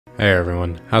Hey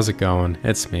everyone, how's it going?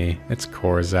 It's me, it's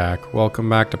Korzak. Welcome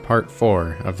back to part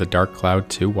 4 of the Dark Cloud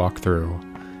 2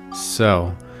 walkthrough.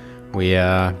 So, we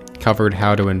covered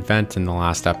how to invent in the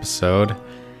last episode.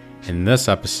 In this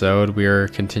episode, we are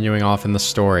continuing off in the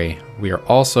story. We are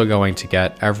also going to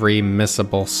get every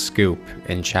missable scoop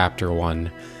in chapter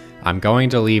 1. I'm going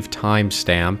to leave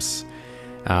timestamps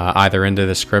either in the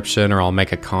description, or I'll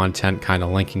make a content kind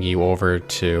of linking you over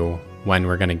to when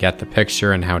we're going to get the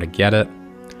picture and how to get it.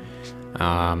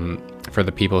 For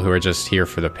the people who are just here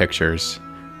for the pictures,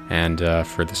 and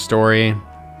for the story,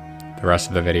 the rest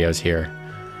of the video's here.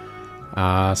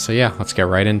 So yeah, let's get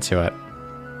right into it.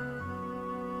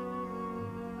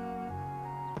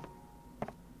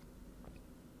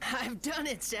 I've done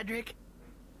it, Cedric.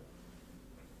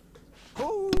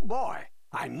 Oh boy,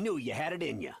 I knew you had it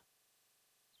in you.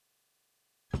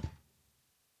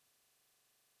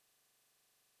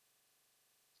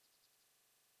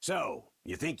 So,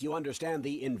 you think you understand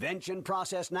the invention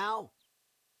process now?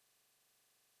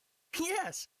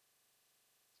 Yes.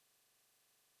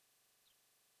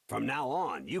 From now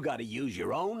on, you gotta use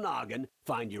your own noggin,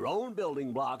 find your own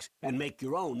building blocks, and make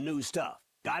your own new stuff.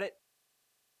 Got it?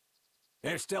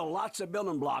 There's still lots of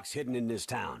building blocks hidden in this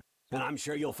town, and I'm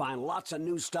sure you'll find lots of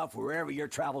new stuff wherever your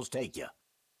travels take you.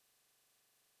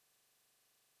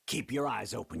 Keep your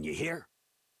eyes open, you hear?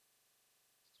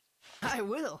 I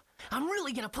will. I'm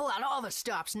really gonna pull out all the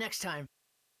stops next time.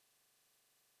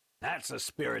 That's the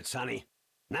spirit, Sonny.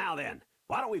 Now then,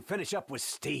 why don't we finish up with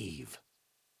Steve?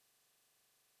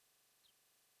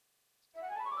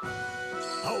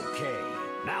 Okay,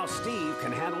 now Steve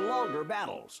can handle longer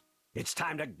battles. It's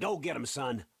time to go get him,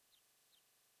 son.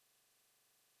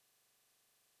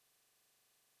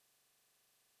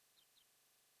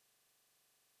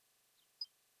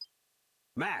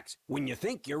 Max, when you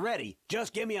think you're ready,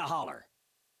 just give me a holler.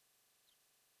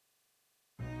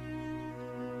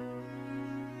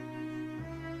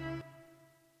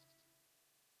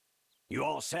 You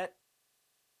all set?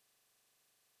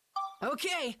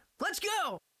 Okay, let's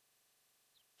go!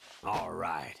 All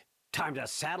right. Time to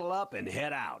saddle up and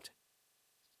head out.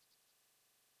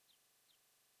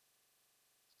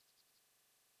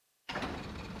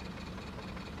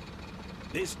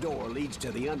 This door leads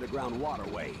to the underground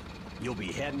waterway. You'll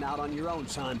be heading out on your own,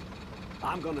 son.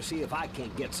 I'm gonna see if I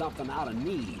can't get something out of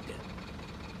Need.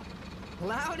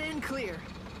 Loud and clear.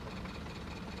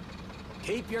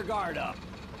 Keep your guard up.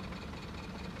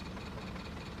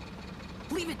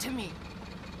 Leave it to me.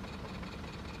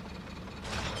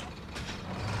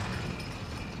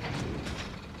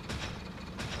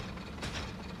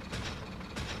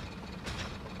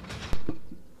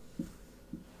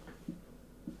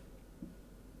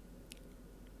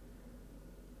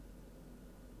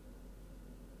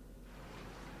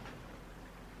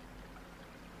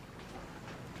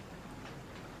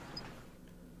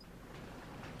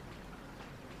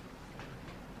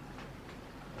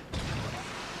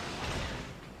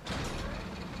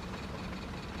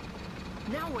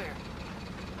 Now where?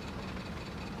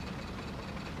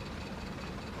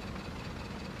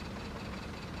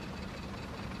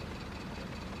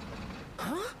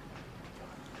 Huh?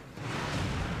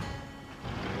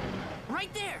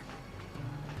 Right there!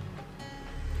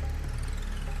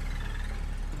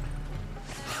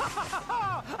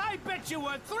 I bet you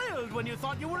were thrilled when you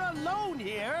thought you were alone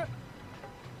here.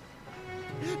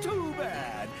 Too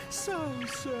bad. So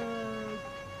sad.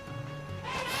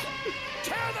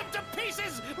 Tear them to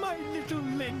pieces, my little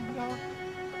Linda.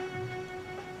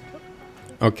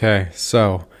 Okay,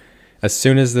 so as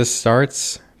soon as this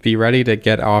starts, be ready to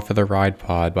get off of the ride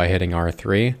pod by hitting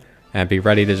R3, and be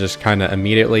ready to just kind of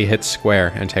immediately hit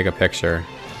square and take a picture.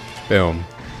 Boom.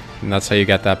 And that's how you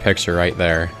get that picture right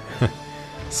there.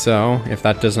 So, if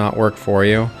that does not work for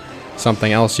you,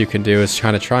 something else you can do is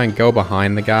kind of try and go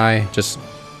behind the guy. Just,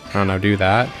 I don't know, do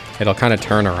that. It'll kind of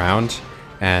turn around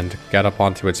and get up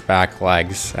onto its back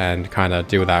legs and kind of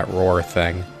do that roar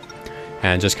thing.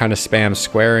 And just kind of spam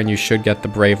square and you should get the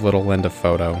brave little Linda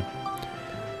photo.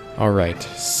 Alright,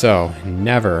 so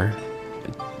never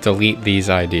delete these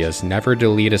ideas. Never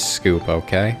delete a scoop,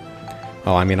 okay?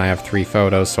 Well, I mean, I have 3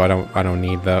 photos, so I don't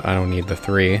need the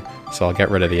 3, so I'll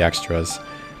get rid of the extras.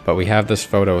 But we have this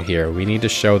photo here. We need to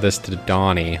show this to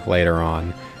Donnie later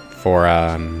on for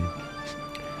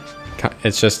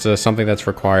it's just something that's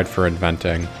required for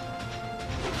inventing.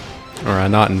 Or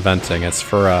not inventing, it's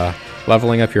for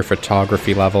leveling up your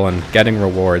photography level and getting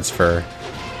rewards for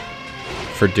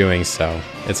doing so.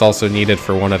 It's also needed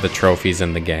for one of the trophies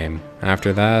in the game.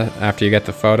 After that, after you get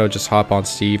the photo, just hop on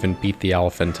Steve and beat the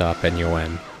elephant up and you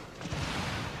win.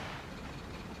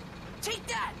 Take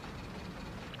that!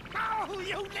 Oh,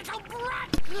 you little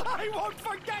brat! I won't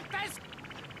forget this!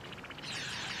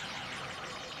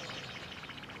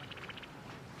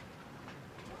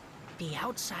 The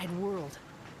outside world.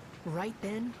 Right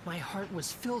then, my heart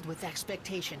was filled with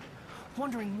expectation,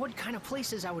 wondering what kind of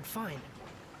places I would find.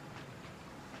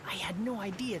 I had no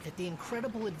idea that the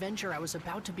incredible adventure I was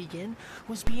about to begin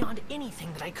was beyond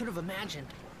anything that I could have imagined.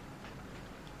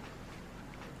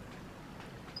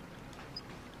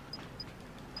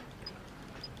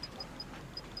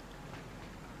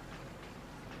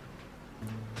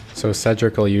 So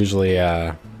Cedric will usually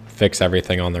fix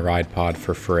everything on the ride pod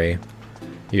for free.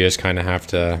 You just kind of have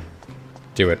to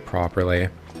do it properly.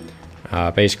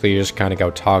 Basically, you just kind of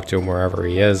go talk to him wherever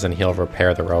he is, and he'll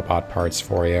repair the robot parts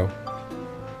for you.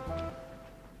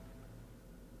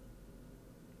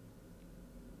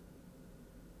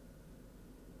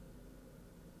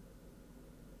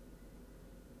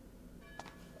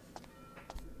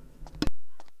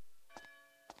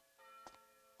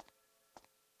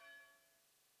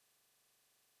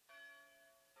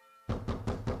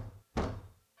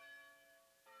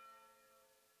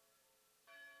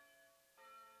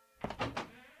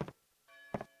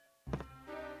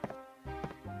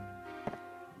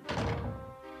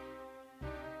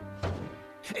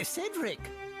 Cedric!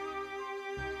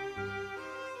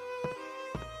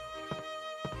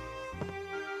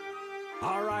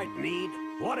 All right, Need.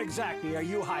 What exactly are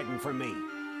you hiding from me?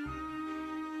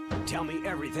 Tell me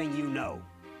everything you know.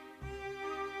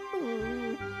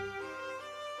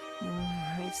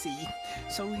 I see.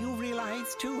 So you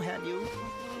realized too, have you?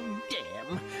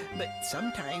 Damn. But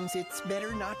sometimes it's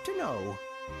better not to know.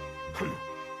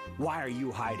 Why are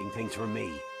you hiding things from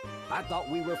me? I thought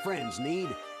we were friends, Need.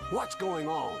 What's going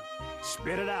on?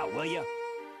 Spit it out, will you?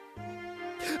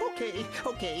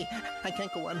 Okay. I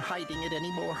can't go on hiding it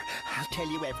anymore. I'll tell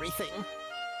you everything.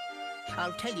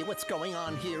 I'll tell you what's going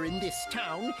on here in this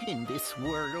town, in this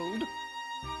world.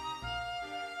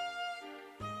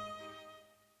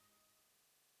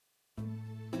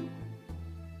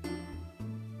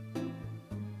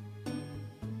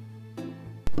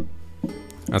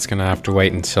 That's gonna have to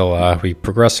wait until we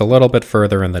progress a little bit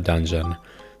further in the dungeon.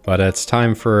 But it's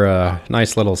time for a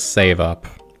nice little save up.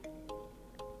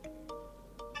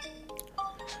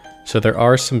 So there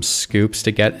are some scoops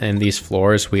to get in these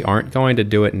floors. We aren't going to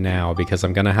do it now because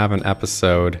I'm gonna have an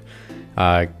episode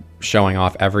showing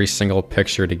off every single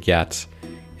picture to get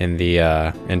in the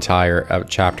entire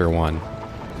chapter 1.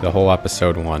 The whole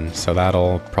episode 1. So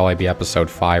that'll probably be episode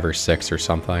 5 or 6 or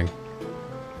something.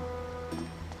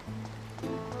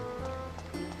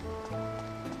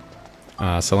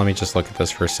 So let me just look at this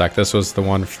for a sec. This was the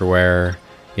one for where...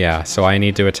 Yeah, so I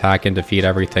need to attack and defeat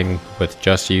everything with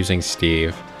just using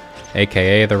Steve,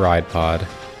 aka the ride pod.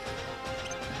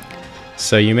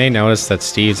 So you may notice that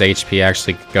Steve's HP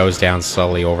actually goes down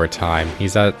slowly over time.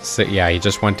 He's at... Yeah, he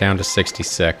just went down to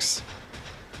 66.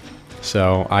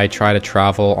 So I try to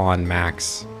travel on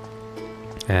max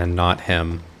and not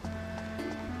him.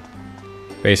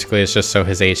 Basically, it's just so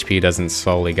his HP doesn't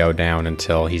slowly go down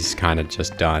until he's kind of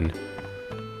just done.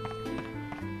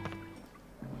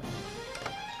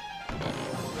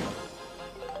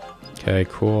 Okay,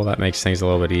 cool. That makes things a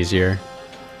little bit easier.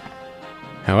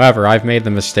 However, I've made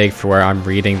the mistake for where I'm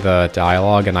reading the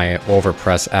dialogue and I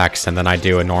overpress X and then I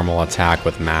do a normal attack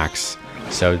with max.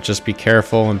 So just be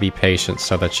careful and be patient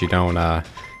so that you don't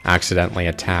accidentally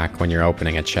attack when you're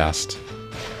opening a chest.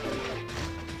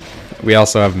 We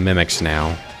also have mimics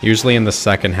now. Usually in the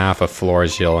second half of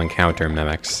floors you'll encounter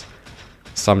mimics.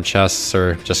 Some chests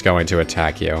are just going to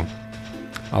attack you.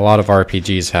 A lot of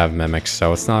RPGs have mimics,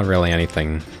 so it's not really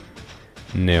anything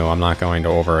new. I'm not going to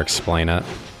over-explain it.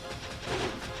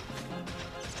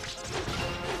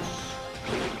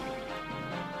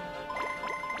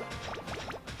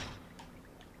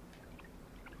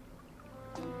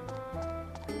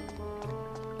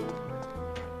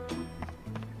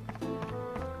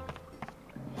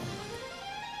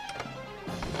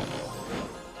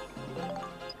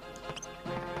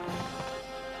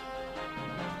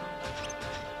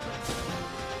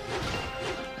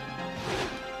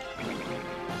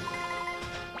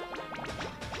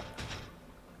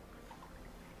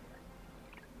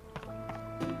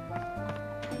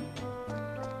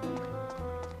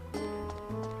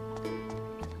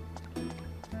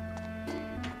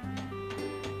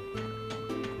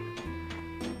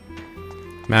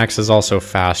 Max is also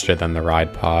faster than the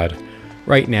ride pod.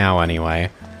 Right now, anyway.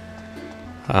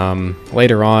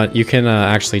 Later on, you can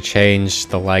actually change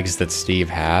the legs that Steve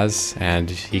has, and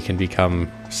he can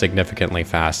become significantly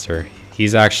faster.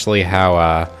 He's actually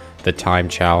how the time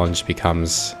challenge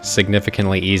becomes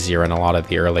significantly easier in a lot of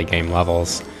the early game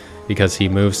levels, because he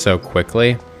moves so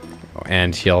quickly,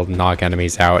 and he'll knock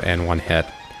enemies out in one hit.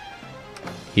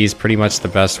 He's pretty much the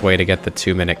best way to get the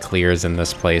 2-minute clears in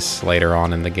this place later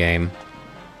on in the game.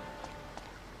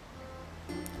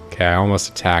 Okay, I almost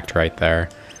attacked right there.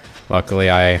 Luckily,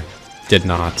 I did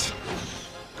not.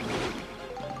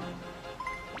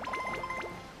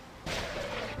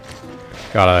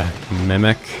 Got a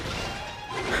mimic.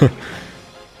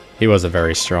 He wasn't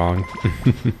very strong.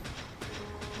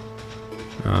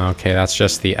 Okay, that's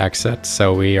just the exit,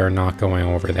 so we are not going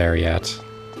over there yet.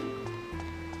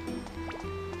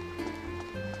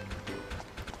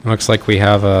 Looks like we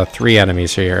have 3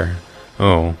 enemies here.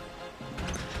 Oh.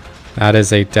 That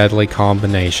is a deadly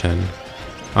combination.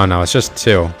 Oh no, it's just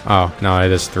 2. Oh, no,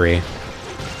 it is 3.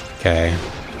 Okay.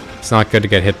 It's not good to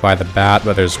get hit by the bat,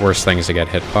 but there's worse things to get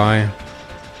hit by.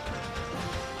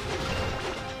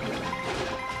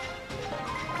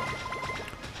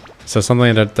 So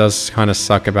something that does kind of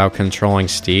suck about controlling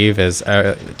Steve is,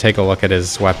 take a look at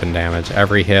his weapon damage.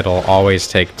 Every hit will always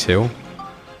take 2.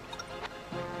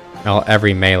 Well,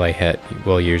 every melee hit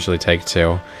will usually take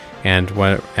 2. And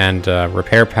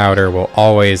repair powder will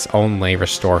always only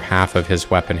restore half of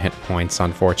his weapon hit points,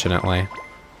 unfortunately.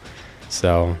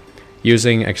 So,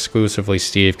 using exclusively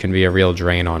Steve can be a real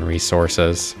drain on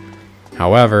resources.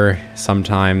 However,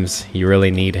 sometimes you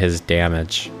really need his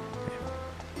damage.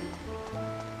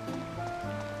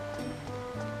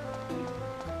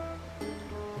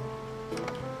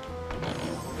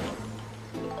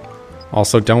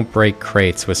 Also, don't break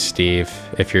crates with Steve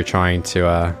if you're trying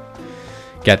to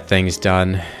get things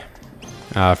done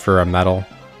for a medal.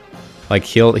 Like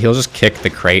he'll just kick the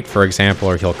crate, for example,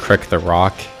 or he'll kick the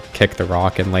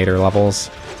rock in later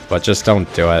levels. But just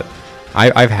don't do it.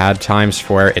 I've had times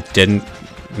where it didn't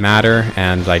matter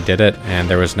and I did it and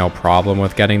there was no problem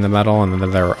with getting the medal, and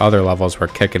then there were other levels where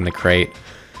kicking the crate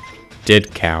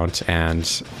did count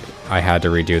and I had to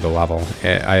redo the level.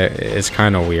 It's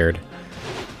kind of weird.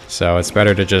 So it's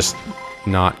better to just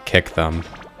not kick them.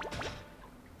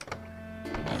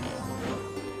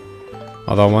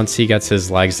 Although once he gets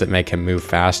his legs that make him move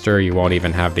faster, you won't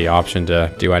even have the option to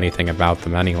do anything about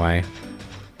them anyway.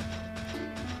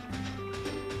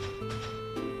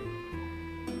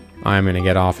 I'm gonna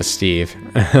get off of Steve.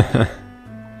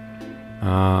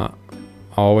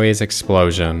 Always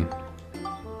explosion.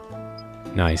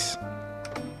 Nice.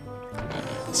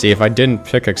 See, if I didn't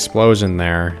pick explosion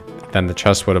there, then the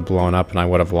chest would have blown up and I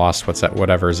would have lost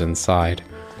whatever's inside.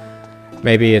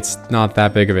 Maybe it's not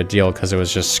that big of a deal because it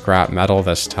was just scrap metal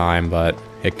this time, but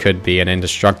it could be an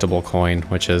indestructible coin,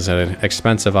 which is an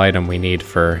expensive item we need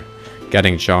for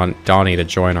getting Donnie to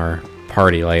join our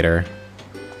party later.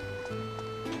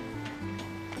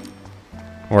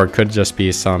 Or it could just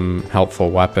be some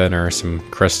helpful weapon or some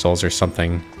crystals or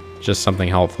something, just something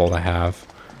helpful to have.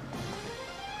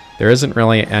 There isn't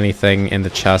really anything in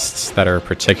the chests that are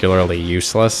particularly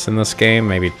useless in this game.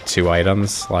 Maybe 2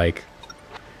 items, like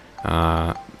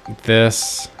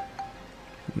this.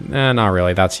 Not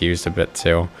really, that's used a bit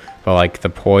too. But like the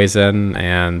poison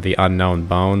and the unknown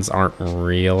bones aren't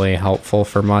really helpful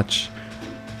for much.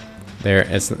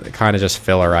 It's kind of just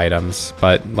filler items,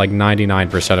 but like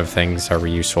 99% of things are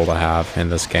useful to have in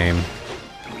this game.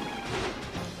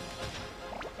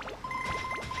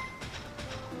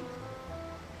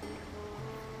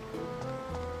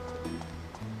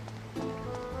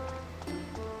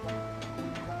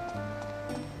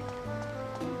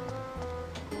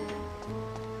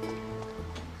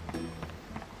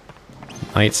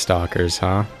 Night Stalkers,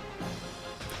 huh?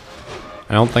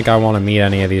 I don't think I want to meet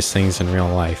any of these things in real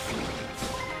life.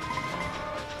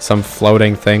 Some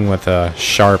floating thing with a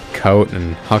sharp coat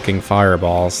and hucking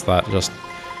fireballs, that just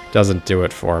doesn't do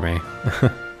it for me.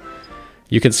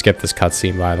 You can skip this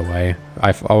cutscene, by the way.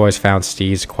 I've always found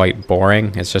Steve's quite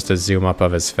boring. It's just a zoom up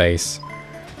of his face.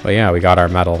 But yeah, we got our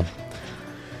medal.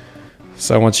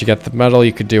 So once you get the medal,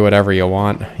 you could do whatever you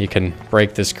want. You can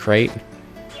break this crate.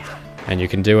 And you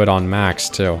can do it on max,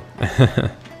 too.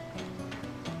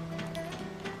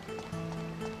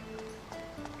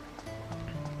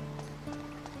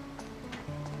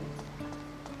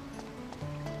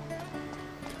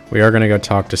 We are going to go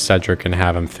talk to Cedric and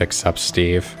have him fix up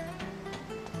Steve.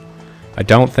 I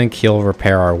don't think he'll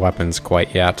repair our weapons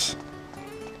quite yet.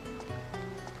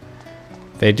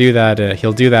 They do that.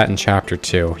 He'll do that in Chapter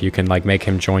 2. You can like make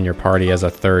him join your party as a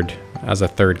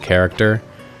third character.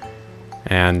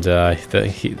 And a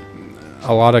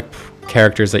lot of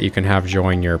characters that you can have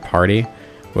join your party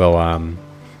will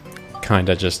kind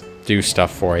of just do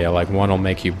stuff for you. Like one will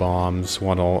make you bombs,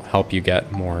 one will help you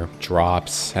get more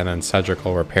drops, and then Cedric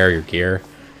will repair your gear.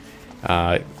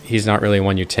 He's not really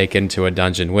one you take into a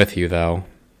dungeon with you though.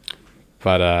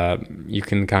 But you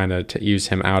can kind of use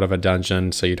him out of a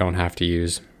dungeon, so you don't have to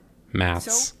use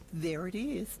maths. So, there it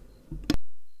is.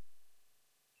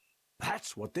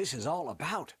 That's what this is all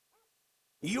about.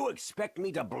 You expect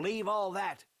me to believe all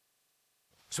that?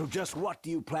 So just what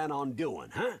do you plan on doing,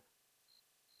 huh?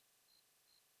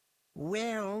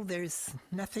 Well, there's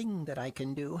nothing that I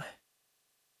can do.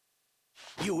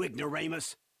 You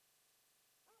ignoramus!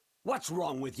 What's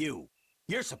wrong with you?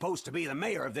 You're supposed to be the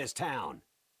mayor of this town.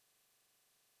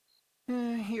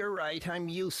 You're right, I'm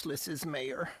useless as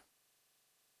mayor.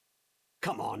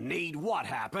 Come on, Need, what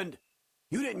happened?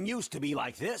 You didn't used to be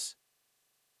like this.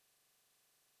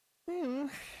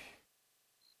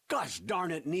 Gosh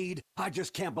darn it, Need, I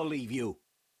just can't believe you.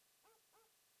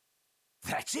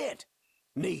 That's it!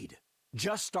 Need,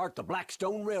 just start the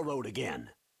Blackstone Railroad again.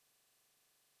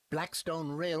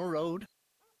 Blackstone Railroad?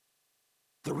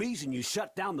 The reason you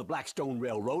shut down the Blackstone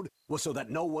Railroad was so that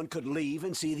no one could leave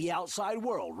and see the outside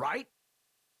world, right?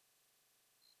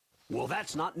 Well,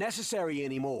 that's not necessary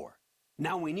anymore.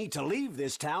 Now we need to leave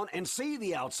this town and see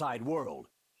the outside world.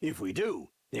 If we do,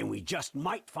 then we just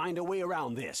might find a way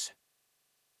around this.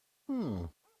 Come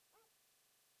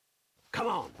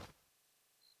on.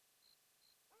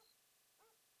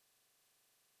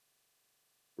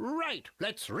 Right,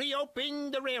 let's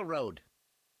reopen the railroad.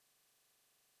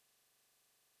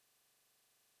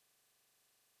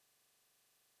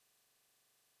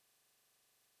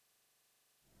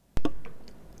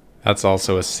 That's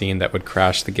also a scene that would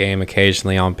crash the game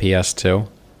occasionally on PS2.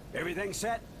 Everything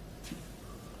set?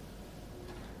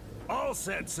 All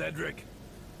set, Cedric.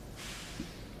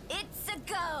 It's a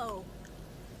go!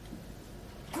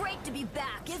 Great to be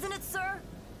back, isn't it, sir?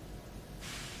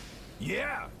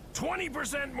 Yeah,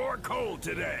 20% more coal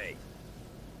today.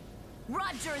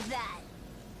 Roger that!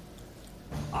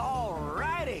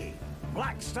 Alrighty!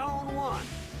 Blackstone 1.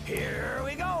 Here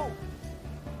we go!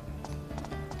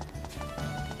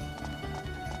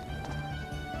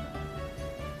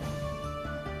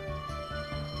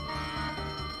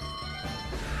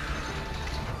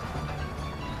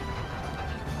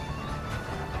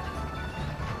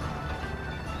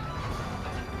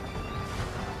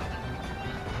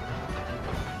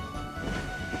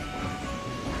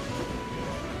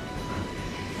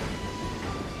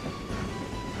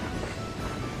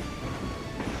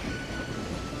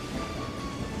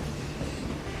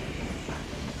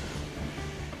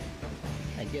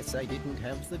 I guess I didn't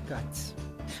have the guts.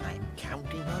 I'm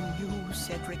counting on you,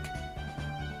 Cedric.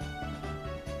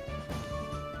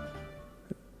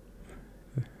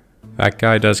 That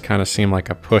guy does kind of seem like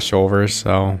a pushover,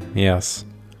 so yes.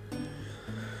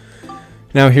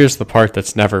 Now here's the part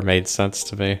that's never made sense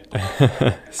to me.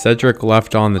 Cedric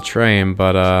left on the train,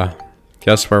 but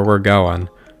guess where we're going?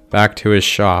 Back to his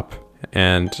shop,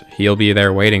 and he'll be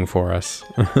there waiting for us.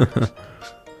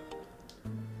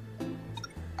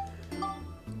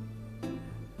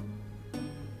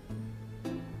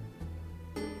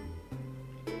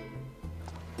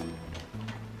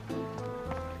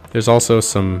 There's also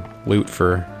some loot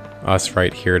for us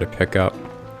right here to pick up.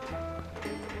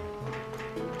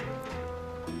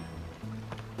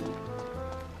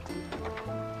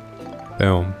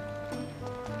 Boom.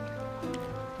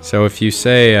 So if you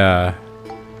say,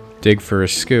 dig for a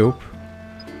scoop,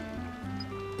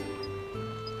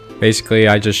 basically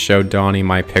I just showed Donnie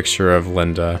my picture of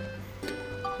Linda.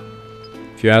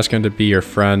 If you ask him to be your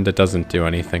friend, it doesn't do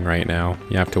anything right now.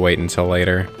 You have to wait until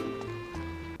later.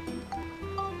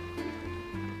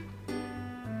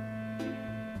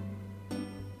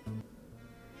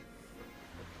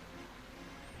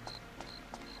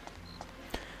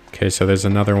 Okay, so there's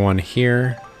another one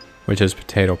here, which is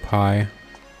potato pie.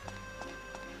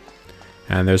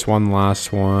 And there's one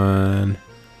last one.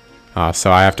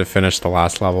 So I have to finish the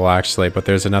last level actually, but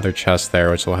there's another chest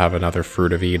there which will have another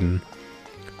Fruit of Eden.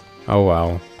 Oh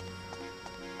well.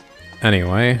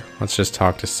 Anyway, let's just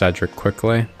talk to Cedric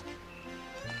quickly.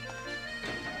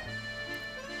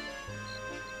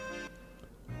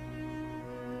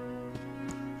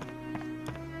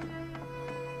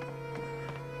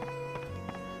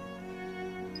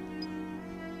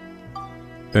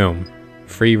 Boom.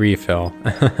 Free refill.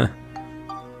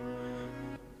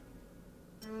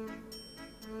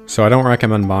 So I don't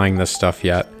recommend buying this stuff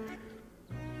yet.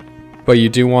 But you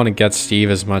do want to get Steve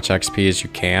as much XP as you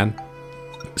can.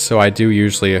 So I do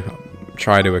usually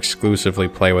try to exclusively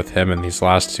play with him in these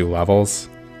last two levels.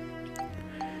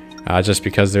 Just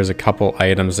because there's a couple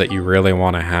items that you really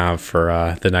want to have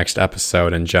for the next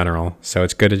episode in general. So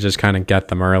it's good to just kind of get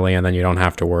them early and then you don't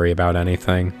have to worry about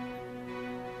anything.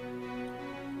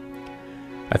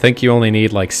 I think you only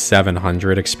need like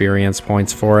 700 experience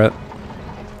points for it.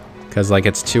 Because, like,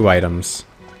 it's 2 items.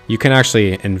 You can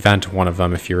actually invent one of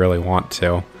them if you really want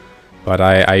to. But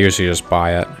I usually just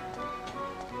buy it.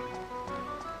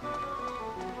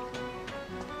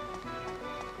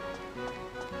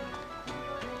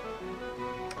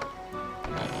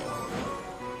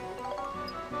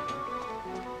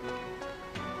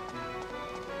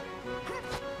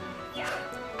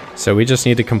 So we just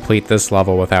need to complete this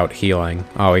level without healing.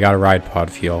 Oh, we got a ride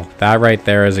pod fuel. That right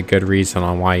there is a good reason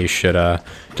on why you should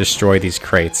destroy these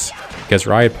crates. Because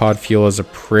ride pod fuel is a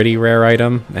pretty rare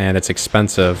item, and it's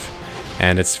expensive,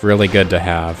 and it's really good to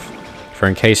have. For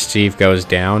in case Steve goes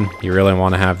down, you really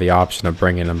want to have the option of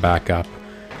bringing him back up.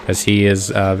 Because he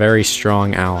is a very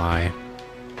strong ally.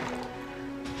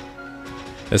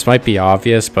 This might be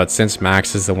obvious, but since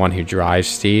Max is the one who drives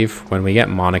Steve, when we get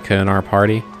Monica in our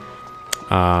party,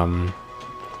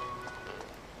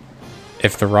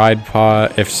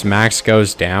 if Max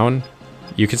goes down,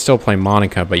 you can still play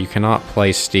Monica, but you cannot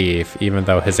play Steve, even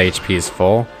though his HP is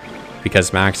full,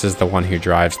 because Max is the one who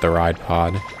drives the ride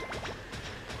pod.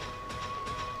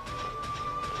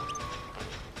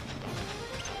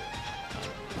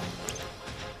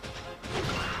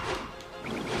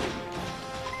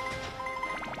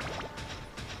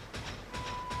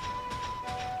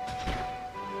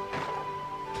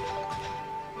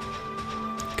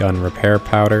 Gun repair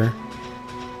powder.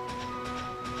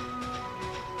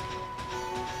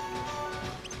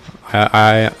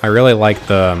 I really like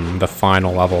the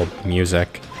final level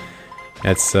music.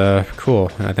 It's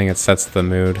cool. I think it sets the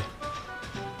mood.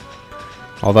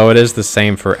 Although it is the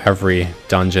same for every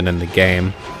dungeon in the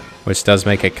game, which does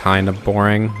make it kind of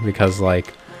boring because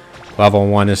like level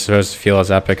 1 is supposed to feel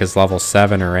as epic as level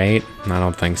 7 or 8. I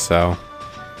don't think so.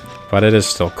 But it is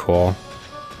still cool.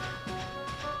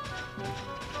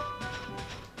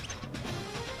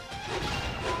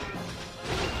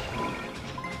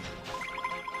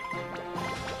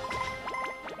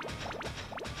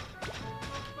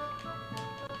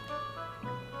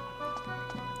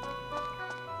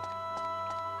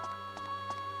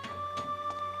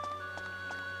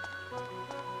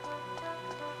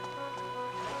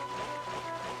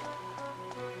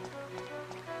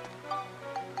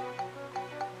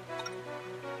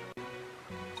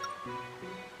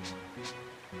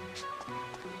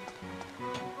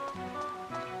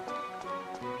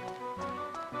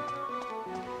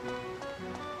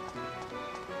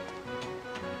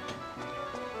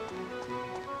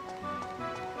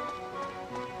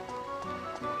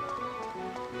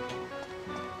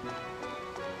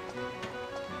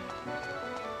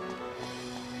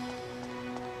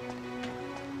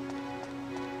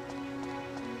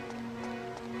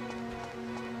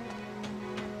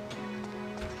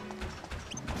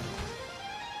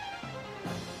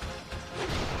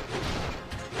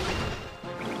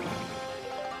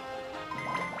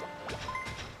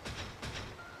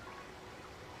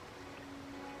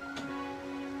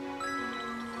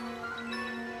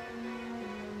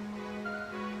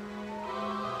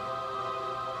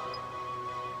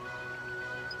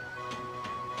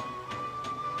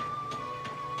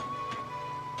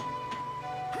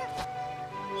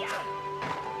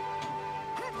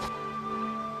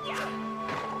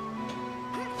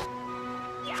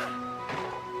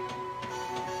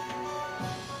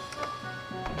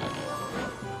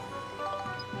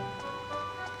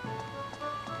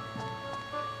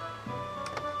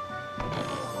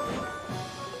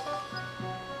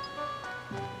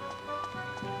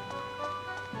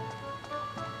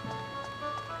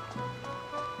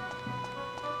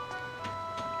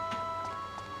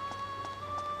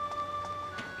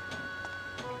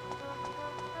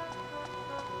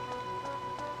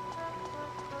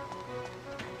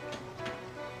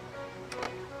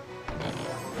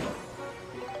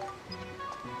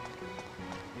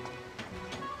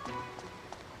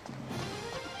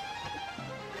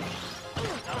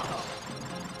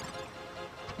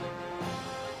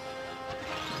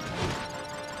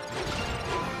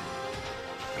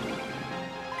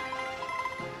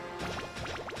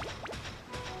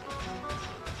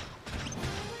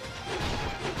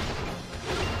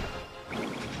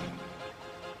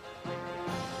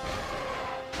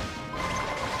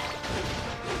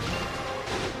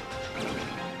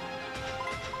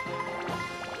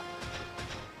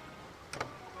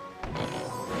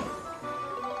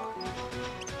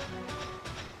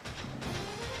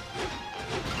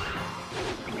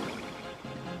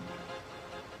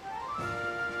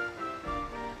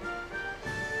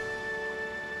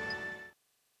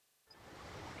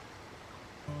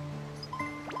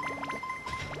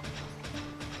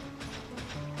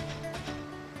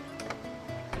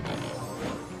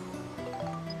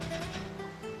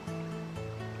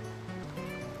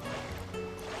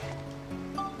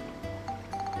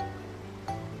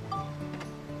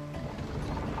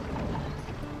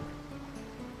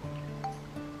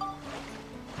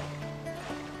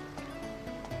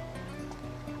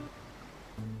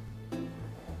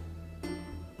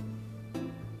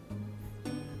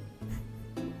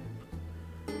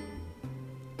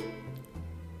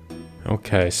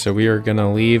 Okay, so we are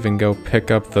gonna leave and go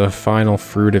pick up the final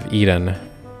fruit of Eden.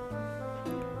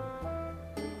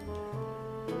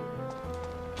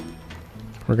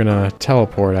 We're gonna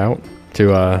teleport out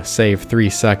to save 3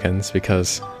 seconds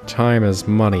because time is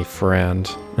money,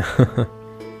 friend.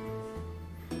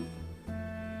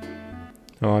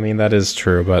 Well, I mean, that is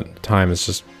true, but time is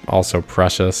just also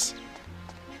precious.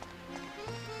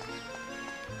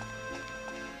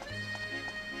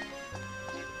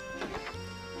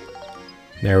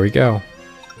 There we go.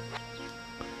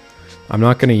 I'm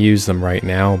not going to use them right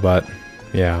now, but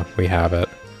yeah, we have it.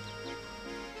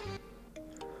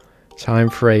 Time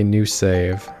for a new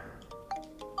save.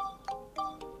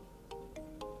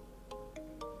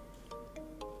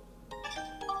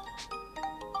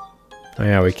 Oh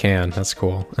yeah, we can. That's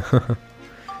cool.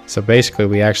 So basically,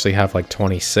 we actually have like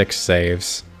 26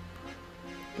 saves.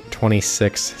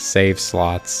 26 save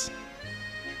slots.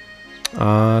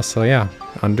 So yeah,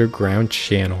 underground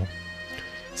channel.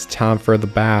 It's time for the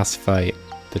boss fight,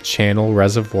 the channel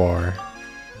reservoir.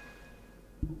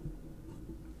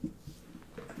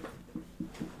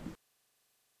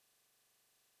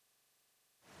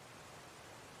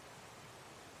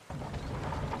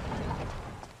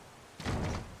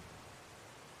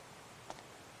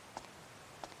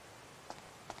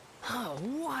 Oh,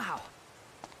 wow.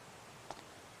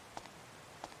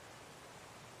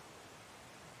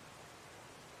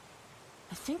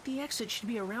 I think the exit should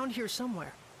be around here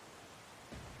somewhere.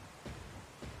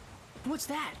 What's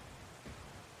that?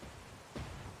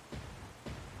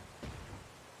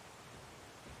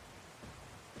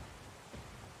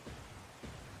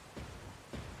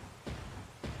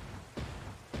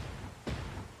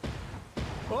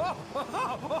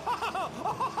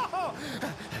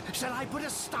 Shall I put a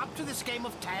stop to this game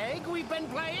of tag we've been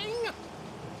playing?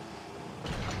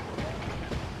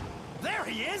 There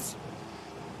he is!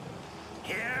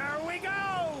 Here we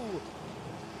go!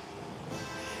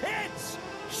 It's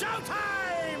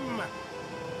showtime!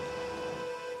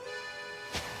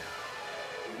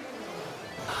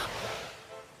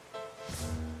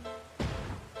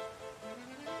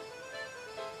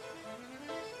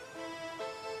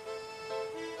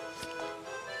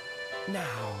 Now,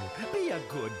 be a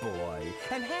good boy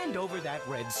and hand over that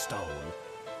red stone.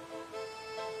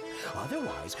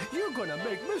 Otherwise, you're gonna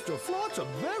make Mr. Flotsam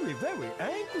very, very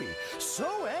angry.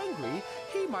 So angry,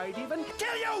 he might even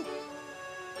kill you!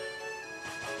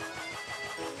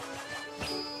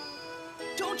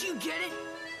 Don't you get it?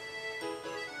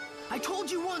 I told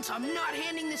you once I'm not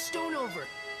handing this stone over.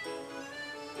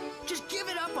 Just give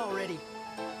it up already.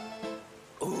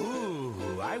 Ooh,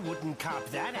 I wouldn't cop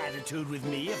that attitude with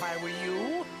me if I were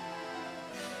you.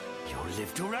 You'll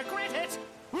live to regret it.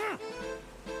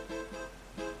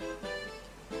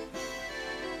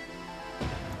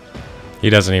 He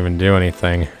doesn't even do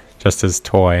anything, just his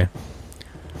toy.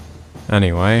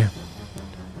 Anyway,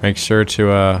 make sure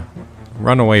to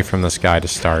run away from this guy to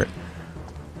start.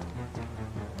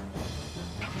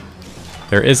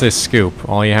 There is a scoop.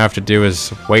 All you have to do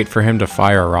is wait for him to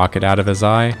fire a rocket out of his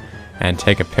eye and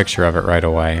take a picture of it right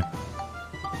away.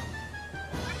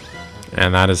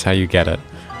 And that is how you get it.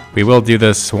 We will do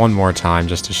this one more time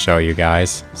just to show you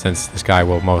guys, since this guy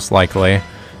will most likely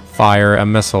fire a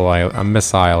missile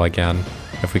again.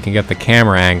 If we can get the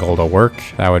camera angle to work,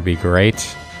 that would be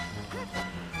great.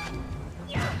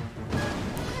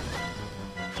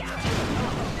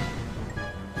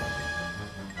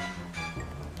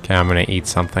 Okay, I'm gonna eat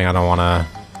something. I don't want to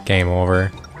game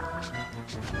over.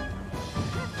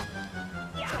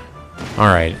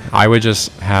 Alright, I would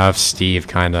just have Steve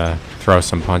kind of throw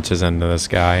some punches into this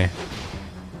guy.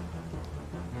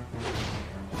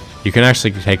 You can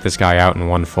actually take this guy out in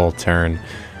one full turn,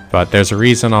 but there's a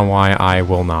reason on why I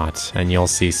will not, and you'll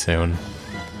see soon.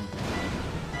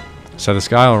 So this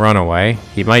guy will run away.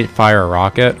 He might fire a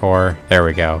rocket, or there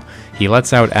we go. He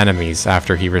lets out enemies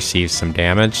after he receives some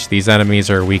damage. These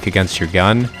enemies are weak against your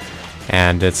gun,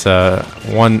 and it's a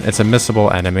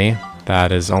missable enemy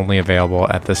that is only available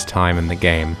at this time in the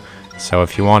game. So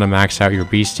if you want to max out your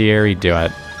bestiary, do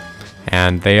it.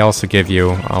 And they also give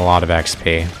you a lot of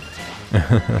XP.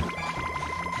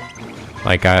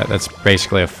 Like, that's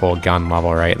basically a full gun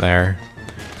level right there.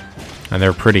 And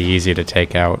they're pretty easy to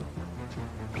take out.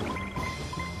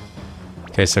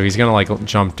 Okay, so he's gonna, like,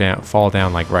 jump down, fall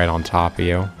down, like, right on top of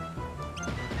you.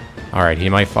 Alright, he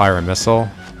might fire a missile.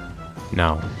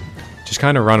 No. Just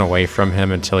kind of run away from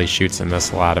him until he shoots a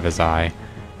missile out of his eye.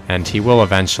 And he will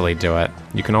eventually do it.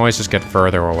 You can always just get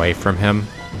further away from him.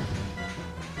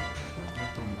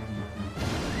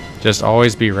 Just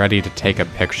always be ready to take a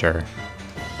picture.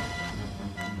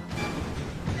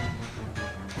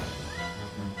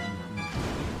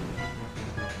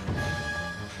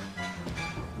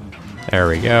 There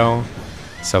we go.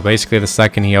 So basically the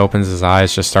second he opens his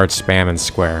eyes, just start spamming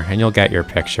square, and you'll get your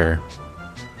picture.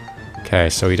 Okay,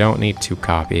 so we don't need 2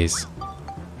 copies.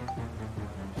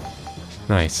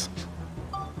 Nice.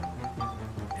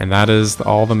 And that is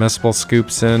all the missable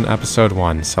scoops in episode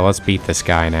 1, so let's beat this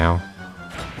guy now.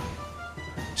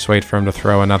 Just wait for him to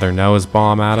throw another nose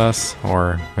bomb at us,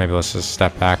 or maybe let's just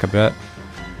step back a bit.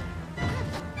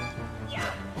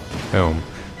 Boom.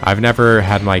 I've never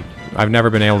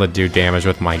been able to do damage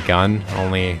with my gun.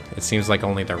 It seems like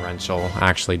only the wrench will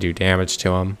actually do damage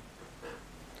to him.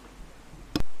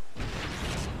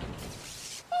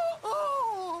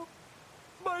 Oh,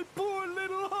 my poor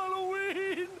little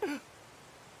Halloween!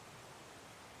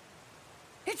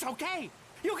 It's okay.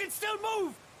 You can still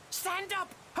move. Stand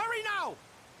up. Hurry now.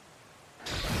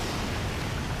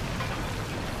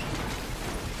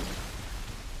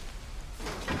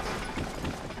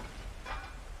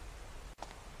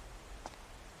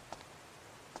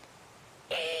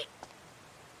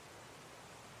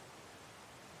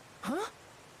 Huh?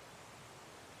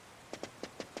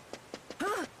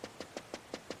 Huh?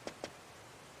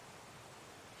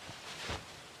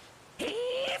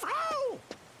 Heave-ho!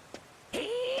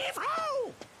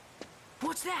 Heave-ho!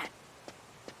 What's that?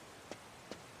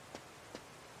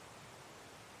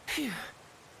 Phew.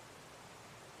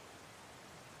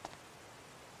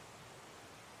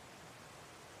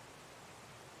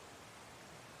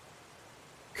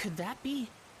 Could that be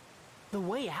the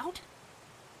way out?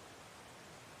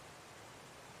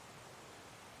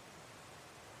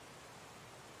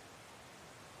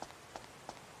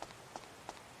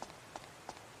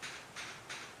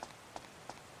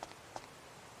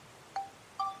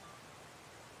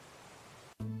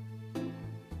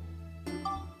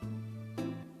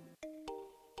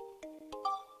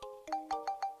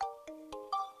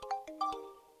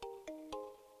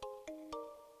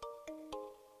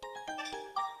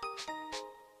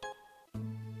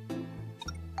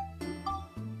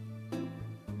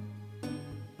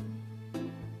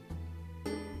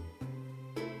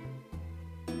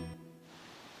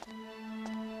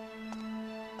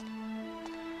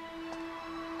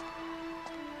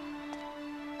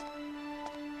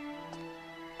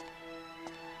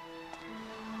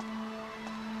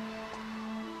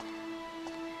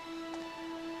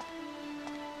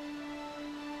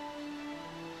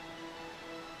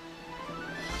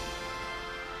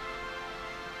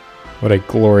 What a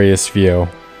glorious view.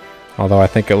 Although I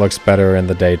think it looks better in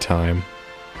the daytime.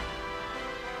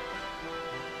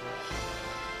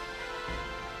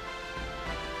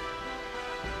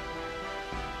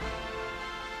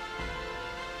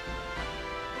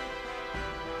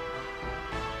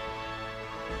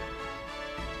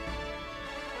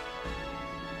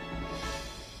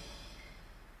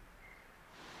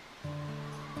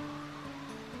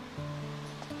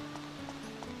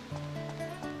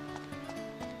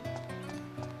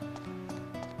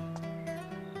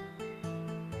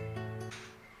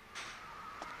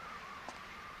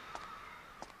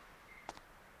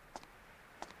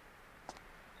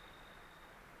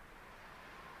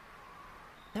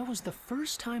 That was the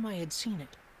first time I had seen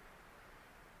it.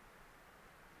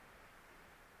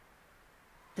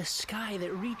 The sky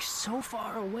that reached so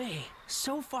far away,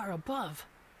 so far above.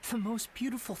 The most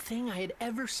beautiful thing I had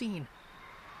ever seen.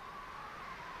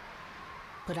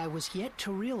 But I was yet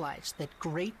to realize that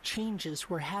great changes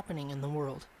were happening in the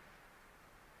world.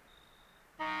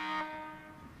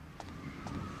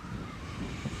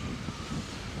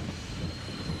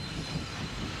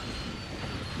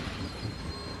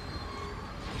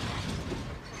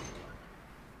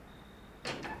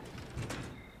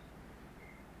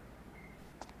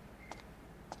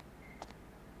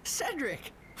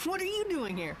 Cedric, what are you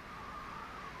doing here?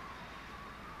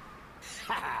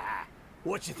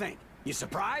 What you think? You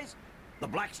surprised? The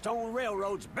Blackstone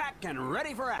Railroad's back and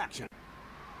ready for action.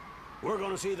 We're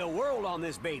gonna see the world on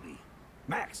this baby.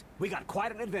 Max, we got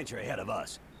quite an adventure ahead of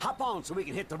us. Hop on so we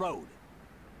can hit the road.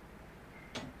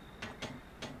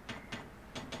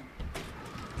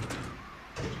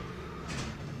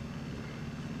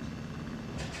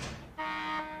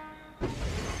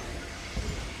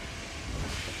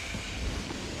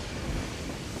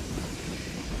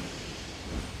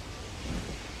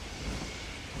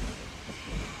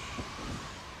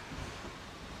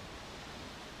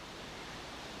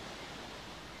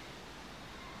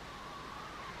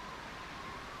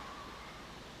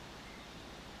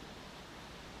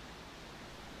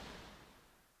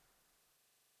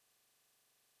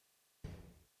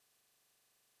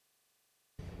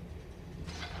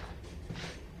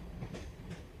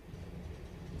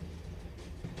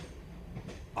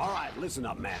 All right, listen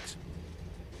up, Max.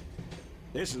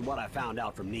 This is what I found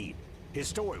out from Need. his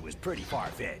story was pretty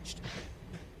far-fetched.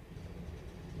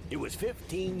 It was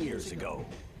 15 years ago.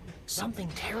 Something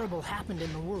terrible happened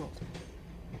in the world.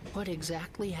 What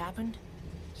exactly happened?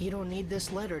 You don't need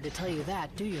this letter to tell you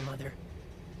that, do you, Mother?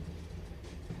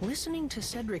 Listening to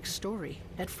Cedric's story,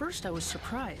 at first I was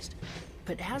surprised.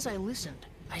 But as I listened,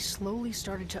 I slowly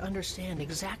started to understand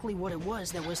exactly what it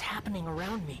was that was happening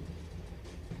around me.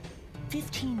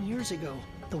 15 years ago,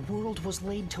 the world was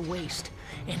laid to waste,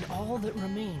 and all that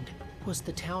remained was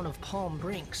the town of Palm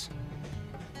Brinks.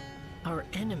 Our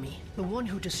enemy, the one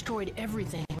who destroyed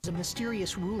everything, was a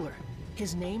mysterious ruler.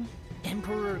 His name?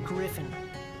 Emperor Griffin.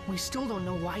 We still don't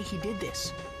know why he did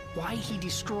this, why he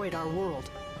destroyed our world.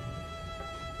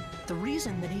 The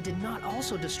reason that he did not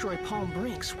also destroy Palm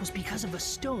Brinks was because of a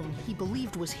stone he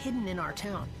believed was hidden in our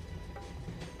town.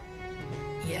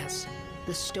 Yes,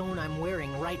 the stone I'm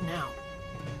wearing right now.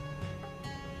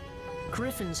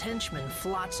 Griffin's henchman,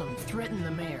 Flotsam, threatened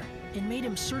the mayor and made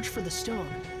him search for the stone.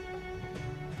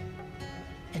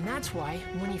 And that's why,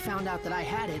 when he found out that I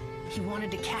had it, he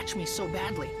wanted to catch me so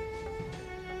badly.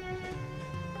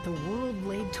 The world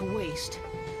laid to waste,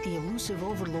 the elusive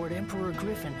overlord Emperor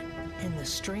Griffin, and the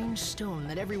strange stone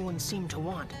that everyone seemed to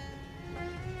want.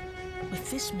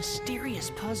 With this mysterious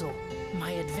puzzle,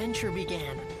 my adventure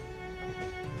began.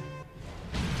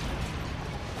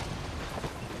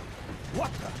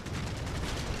 What the?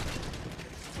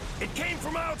 It came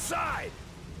from outside!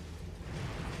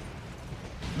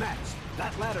 Max,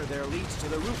 that ladder there leads to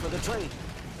the roof of the train.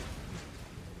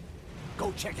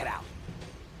 Go check it out.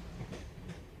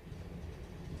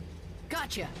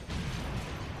 Gotcha!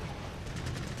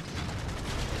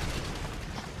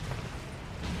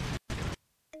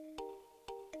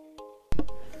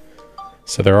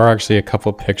 So there are actually a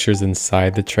couple pictures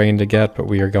inside the train to get, but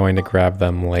we are going to grab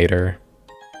them later.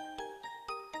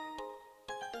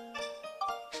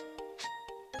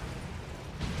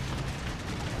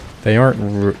 They aren't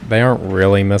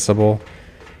really missable.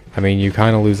 I mean, you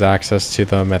kind of lose access to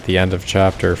them at the end of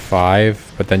Chapter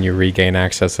 5, but then you regain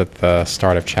access at the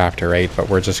start of Chapter 8, but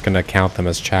we're just going to count them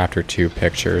as Chapter 2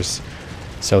 pictures.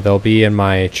 So they'll be in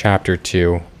my Chapter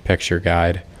 2 picture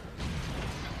guide.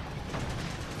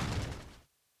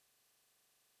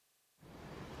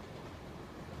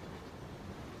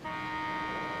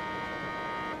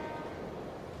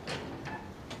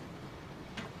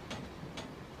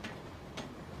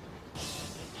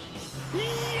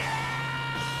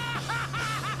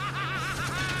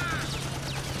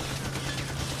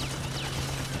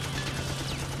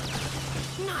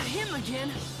 Not him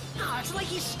again! Ah, it's like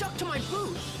he's stuck to my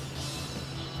boot!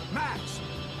 Max!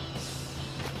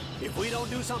 If we don't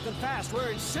do something fast, we're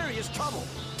in serious trouble.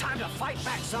 Time to fight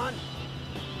back, son!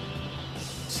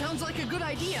 Sounds like a good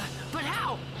idea, but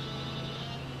how?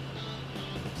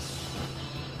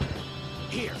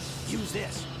 Here, use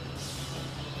this.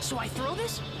 So I throw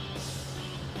this?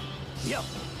 Yep.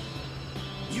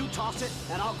 You toss it,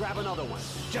 and I'll grab another one.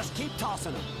 Just keep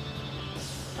tossing them.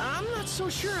 I'm not so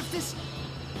sure if this...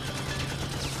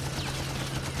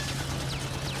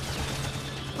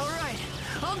 Alright,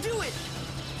 I'll do it!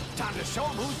 Time to show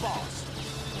them who's boss.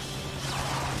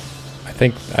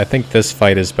 I think this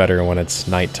fight is better when it's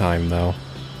nighttime, though.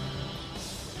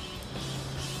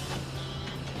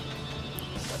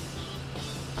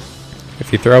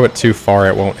 If you throw it too far,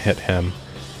 it won't hit him.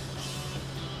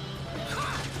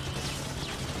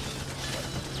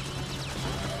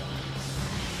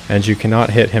 And you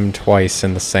cannot hit him twice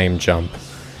in the same jump,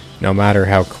 no matter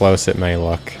how close it may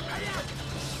look.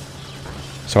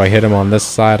 So I hit him on this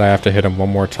side, I have to hit him one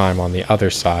more time on the other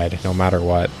side, no matter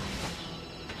what.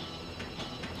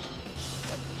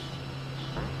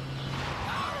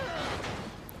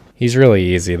 He's really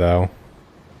easy, though.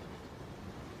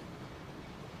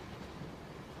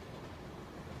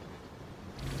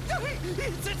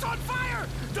 It's on fire!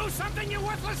 Do something, you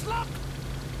worthless lump!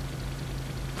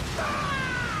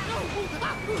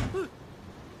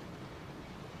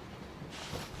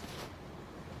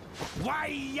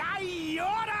 Why, I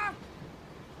oughta!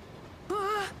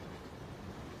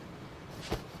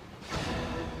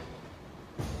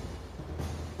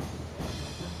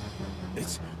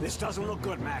 This doesn't look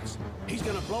good, Max. He's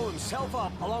gonna blow himself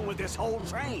up along with this whole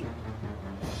train.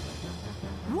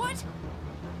 What?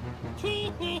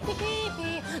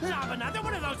 Lob another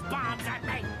one of those bombs at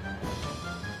me!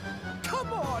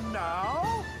 Come on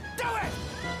now! Do it!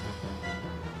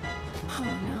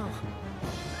 Oh no.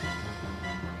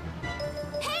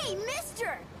 Hey,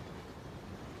 mister!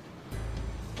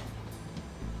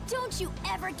 Don't you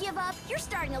ever give up? You're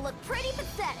starting to look pretty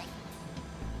pathetic.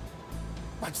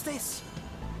 What's this?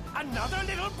 Another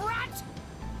little brat?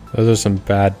 Those are some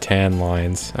bad tan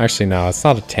lines. Actually, no, it's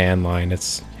not a tan line,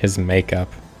 it's his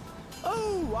makeup.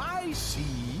 Oh, I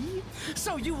see.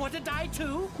 So you want to die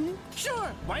too?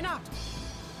 Sure, why not?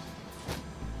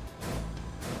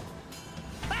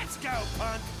 Let's go,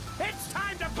 punk! It's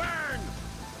time to burn!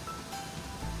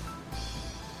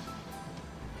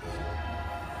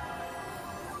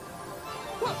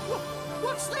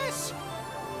 What's this?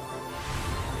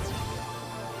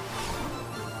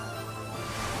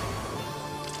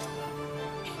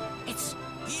 It's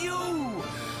you!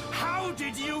 How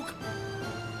did you...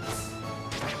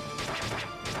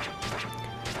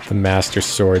 The Master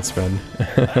Swordsman.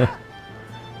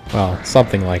 Well,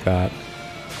 something like that.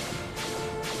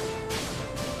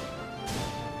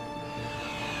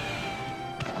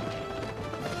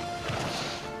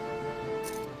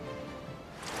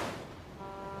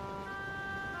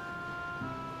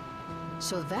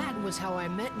 So that was how I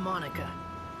met Monica.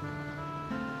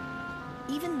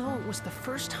 Even though it was the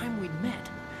first time we'd met,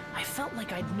 I felt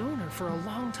like I'd known her for a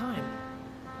long time.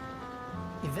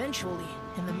 Eventually,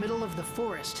 in the middle of the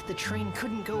forest, the train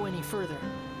couldn't go any further.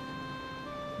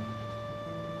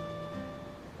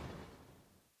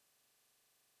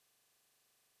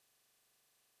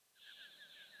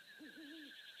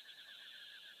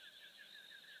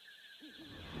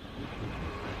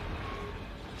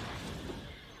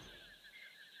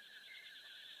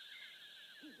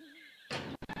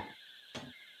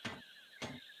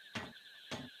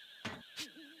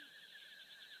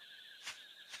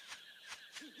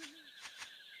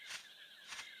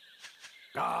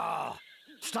 Ah,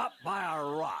 stop by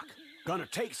our rock. Gonna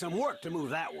take some work to move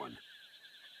that one.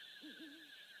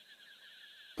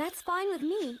 That's fine with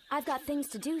me. I've got things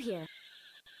to do here.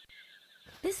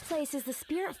 This place is the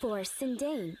Spirit Forest in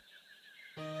Dane.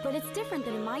 But it's different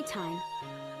than in my time.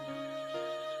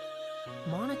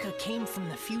 Monica came from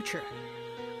the future.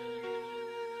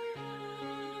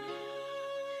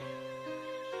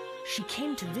 She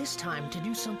came to this time to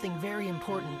do something very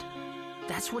important.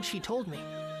 That's what she told me.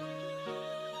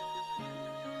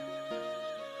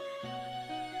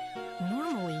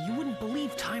 Normally, you wouldn't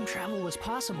believe time travel was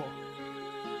possible.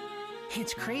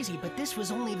 It's crazy, but this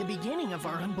was only the beginning of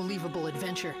our unbelievable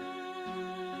adventure.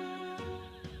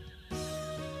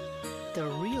 The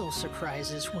real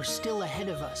surprises were still ahead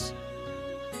of us.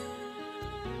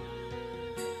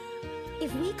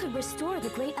 If we could restore the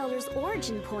Great Elder's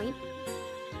origin point,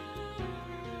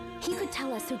 he could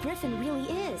tell us who Griffin really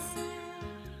is.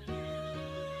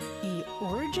 The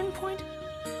origin point?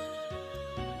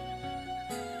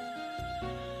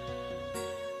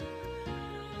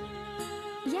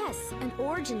 Yes, an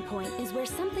origin point is where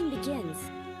something begins.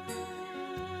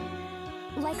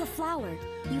 Like a flower,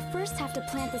 you first have to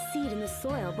plant the seed in the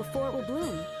soil before it will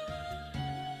bloom.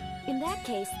 In that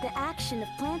case, the action of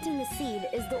planting the seed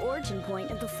is the origin point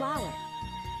of the flower.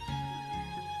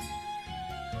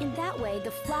 In that way,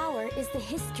 the flower is the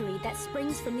history that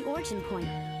springs from the origin point.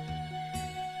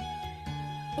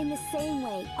 In the same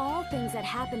way, all things that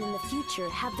happen in the future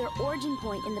have their origin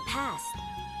point in the past.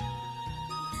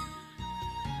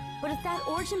 But if that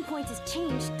origin point is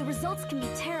changed, the results can be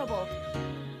terrible.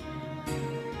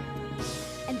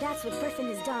 And that's what Griffin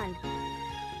has done.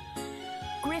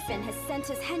 Griffin has sent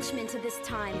his henchmen to this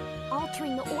time,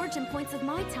 altering the origin points of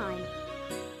my time.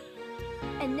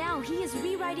 And now he is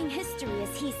rewriting history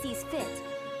as he sees fit.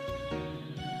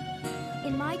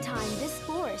 In my time, this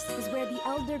forest was where the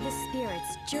Elder of the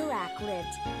Spirits, Jurak,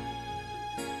 lived.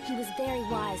 He was very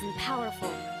wise and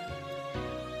powerful.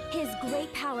 His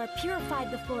great power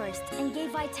purified the forest and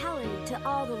gave vitality to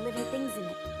all the living things in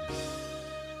it.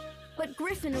 But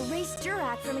Griffin erased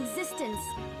Jurak from existence.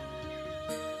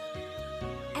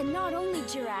 And not only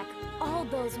Jurak, all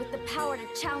those with the power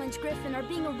to challenge Griffin are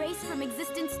being erased from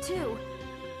existence too.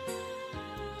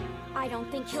 I don't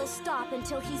think he'll stop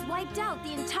until he's wiped out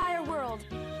the entire world.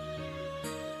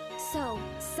 So,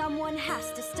 someone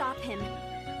has to stop him.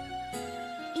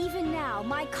 Even now,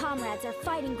 my comrades are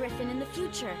fighting Griffin in the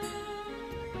future.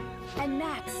 And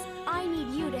Max, I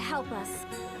need you to help us.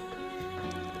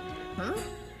 Huh?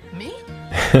 Me?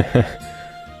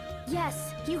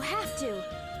 Yes, you have to.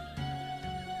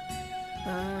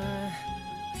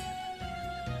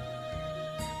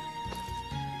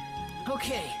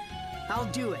 Okay, I'll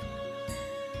do it.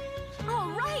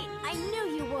 All right, I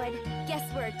knew you would.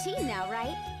 Guess we're a team now,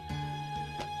 right?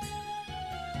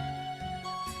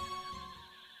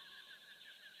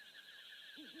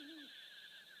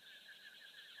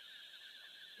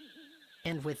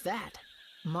 And with that,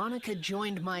 Monica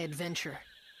joined my adventure.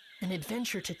 An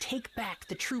adventure to take back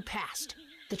the true past,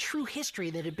 the true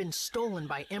history that had been stolen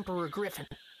by Emperor Griffin.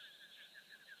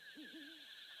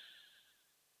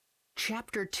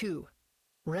 Chapter 2.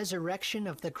 Resurrection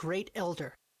of the Great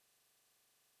Elder.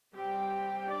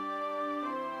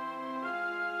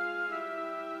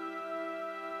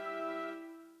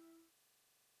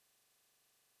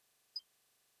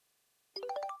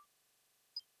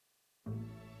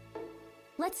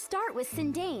 Let's start with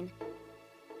Sindane.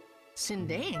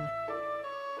 Sindane?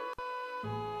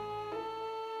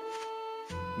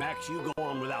 Max, you go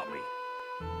on without me.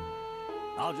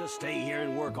 I'll just stay here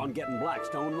and work on getting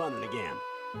Blackstone running again.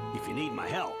 If you need my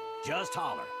help, just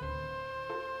holler.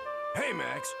 Hey,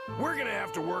 Max, we're gonna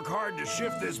have to work hard to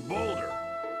shift this boulder.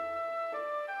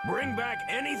 Bring back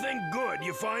anything good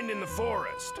you find in the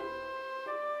forest.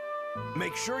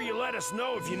 Make sure you let us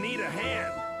know if you need a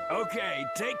hand. Okay,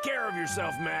 take care of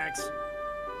yourself, Max.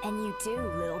 And you too,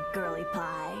 little girly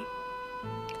pie.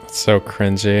 That's so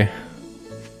cringy.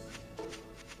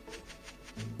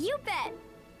 You bet!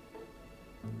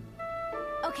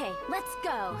 Okay, let's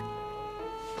go.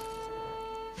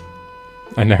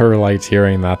 I never liked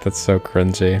hearing that. That's so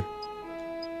cringy.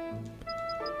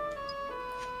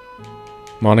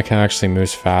 Monica actually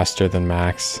moves faster than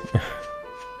Max.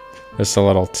 Just a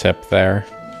little tip there.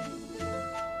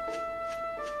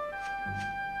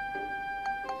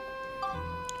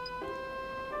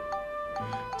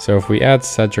 So if we add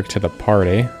Cedric to the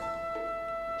party,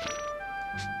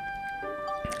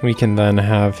 we can then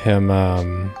have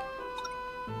him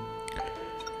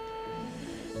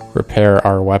repair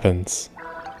our weapons.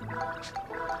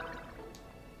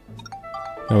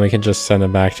 And we can just send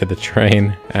him back to the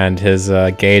train, and his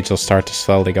gauge will start to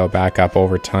slowly go back up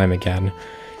over time again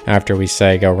after we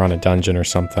say go run a dungeon or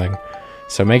something.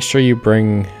 So make sure you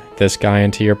bring this guy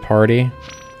into your party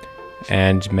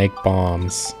and make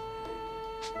bombs.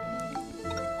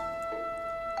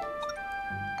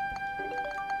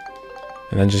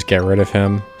 And then just get rid of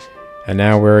him. And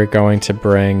now we're going to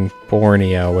bring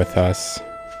Borneo with us.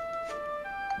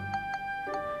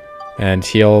 And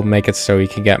he'll make it so he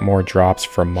can get more drops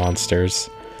from monsters.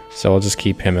 So we'll just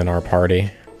keep him in our party.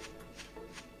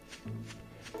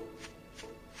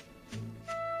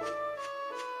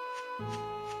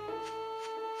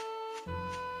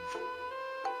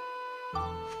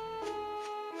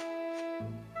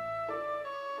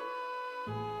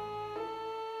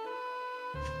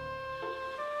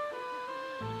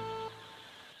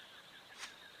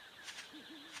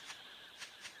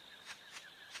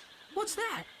 What's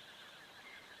that?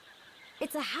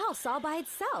 It's a house all by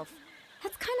itself.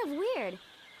 That's kind of weird.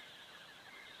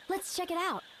 Let's check it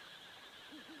out.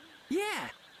 Yeah.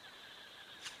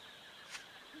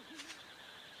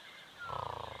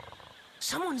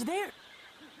 Someone's there.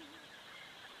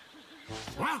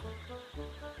 Well,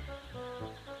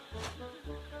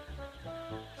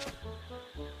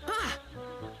 Ah!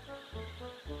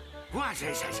 what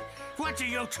is it? What do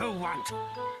you two want?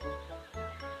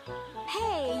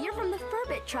 Hey, you're from the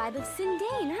Furbit tribe of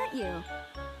Sindane, aren't you?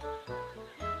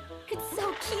 It's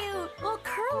so cute, all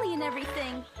curly and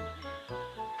everything.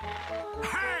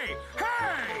 Hey!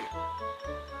 Hey!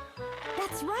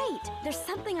 That's right. There's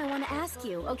something I want to ask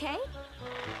you, okay?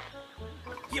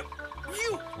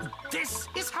 This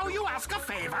is how you ask a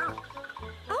favor?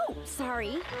 Oh,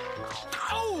 sorry.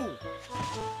 Oh!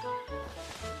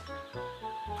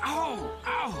 Oh!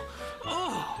 Ow!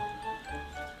 Oh!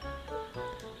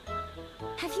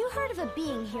 Have you heard of a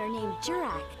being here named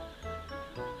Jurak?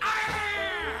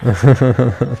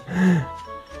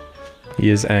 He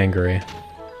is angry.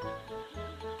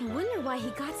 I wonder why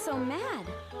he got so mad.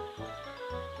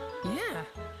 Yeah.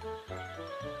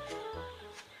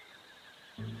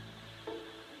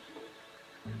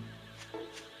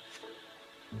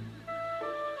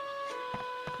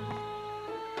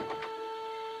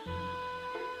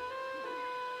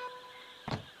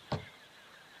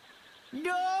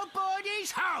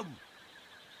 Nobody's home!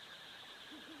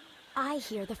 I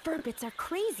hear the Furbits are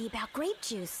crazy about grape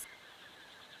juice.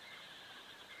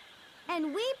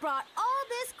 And we brought all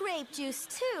this grape juice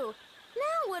too.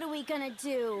 Now what are we gonna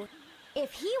do?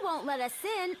 If he won't let us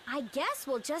in, I guess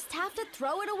we'll just have to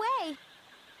throw it away.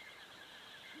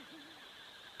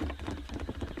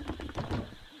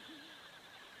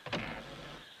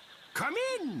 Come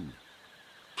in!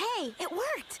 Hey, it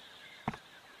worked!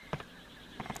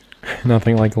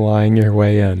 Nothing like lying your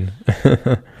way in.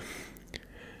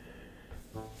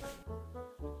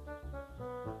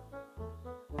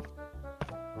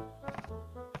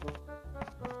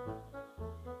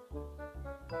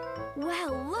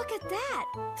 Well, look at that!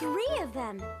 3 of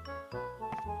them!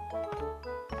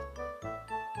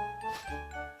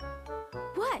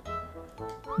 What?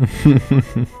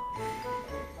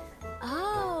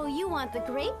 Oh, you want the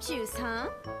grape juice, huh?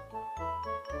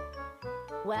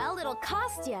 Well, it'll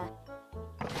cost ya.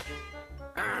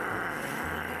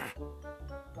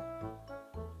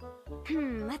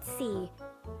 Let's see.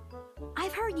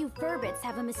 I've heard you Furbits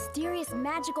have a mysterious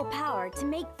magical power to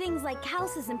make things like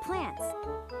houses and plants.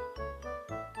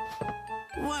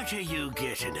 What are you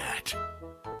getting at?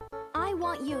 I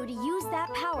want you to use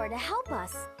that power to help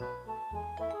us.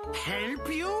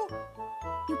 Help you?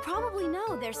 You probably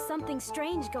know there's something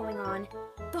strange going on.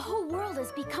 The whole world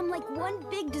has become like one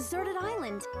big deserted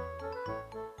island.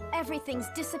 Everything's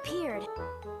disappeared.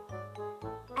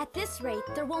 At this rate,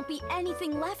 there won't be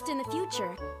anything left in the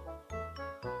future.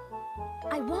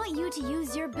 I want you to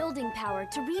use your building power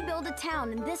to rebuild a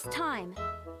town in this time.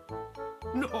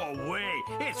 No way!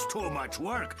 It's too much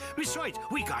work. Besides,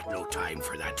 we got no time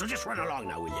for that, so just run along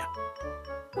now, will ya?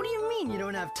 What do you mean you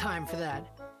don't have time for that?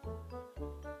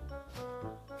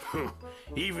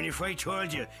 Even if I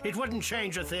told you, it wouldn't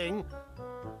change a thing.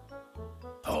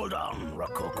 Hold on,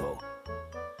 Rococo.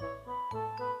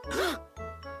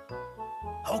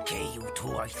 Okay, you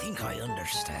two, I think I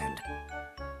understand.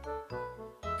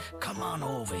 Come on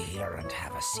over here and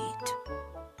have a seat.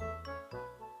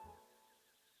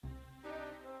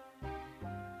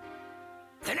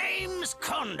 The name's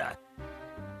Conda.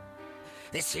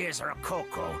 This here's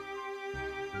Rococo.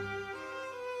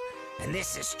 And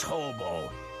this is Tobo.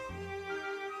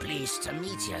 Pleased to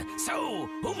meet you. So,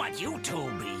 who might you two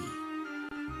be?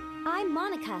 I'm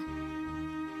Monica.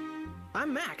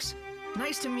 I'm Max.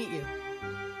 Nice to meet you.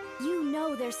 You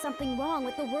know there's something wrong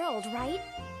with the world, right?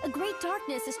 A great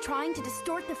darkness is trying to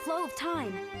distort the flow of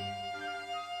time.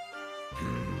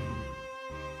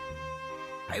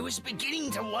 I was beginning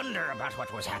to wonder about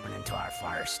what was happening to our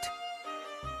forest.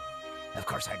 Of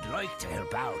course, I'd like to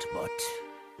help out, but...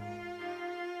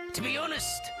 to be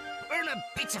honest, we're in a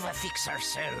bit of a fix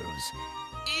ourselves.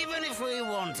 Even if we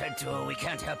wanted to, we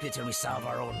can't help you till we solve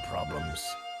our own problems.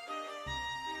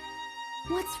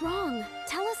 What's wrong?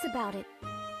 Tell us about it.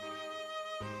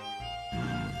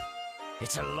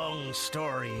 It's a long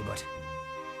story, but...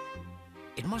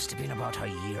 it must have been about a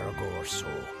year ago or so.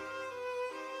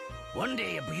 One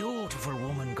day, a beautiful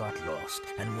woman got lost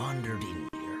and wandered in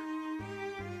here.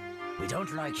 We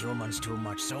don't like humans too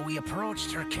much, so we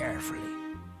approached her carefully.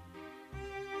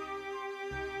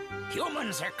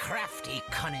 Humans are crafty,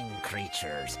 cunning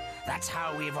creatures. That's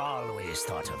how we've always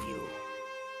thought of you.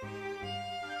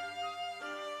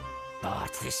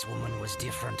 But this woman was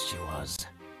different, she was.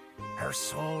 Her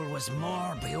soul was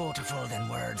more beautiful than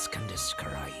words can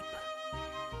describe.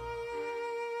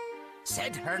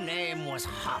 Said her name was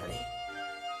Holly.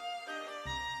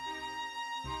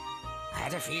 I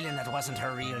had a feeling that wasn't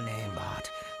her real name, but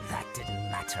that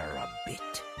didn't matter a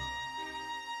bit.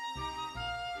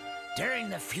 During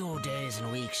the few days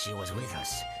and weeks she was with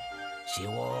us, she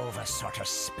wove a sort of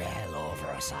spell over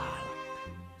us all.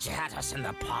 She had us in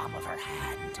the palm of her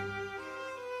hand.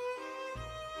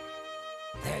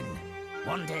 Then,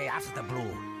 one day out of the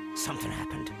blue, something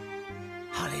happened.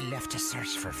 Holly left to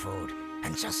search for food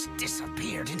and just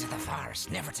disappeared into the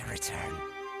forest, never to return.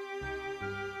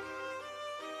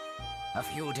 A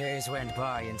few days went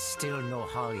by and still no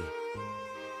Holly.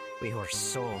 We were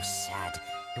so sad.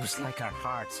 It was like our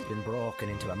hearts had been broken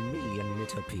into a million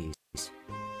little pieces.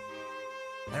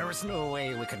 There was no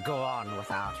way we could go on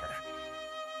without her.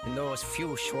 In those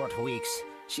few short weeks,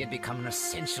 she had become an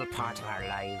essential part of our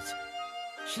lives.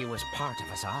 She was part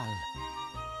of us all.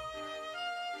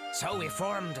 So we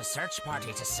formed a search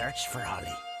party to search for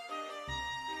Holly.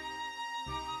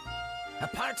 A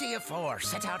party of 4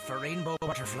 set out for Rainbow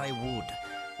Butterfly Wood,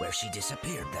 where she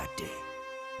disappeared that day.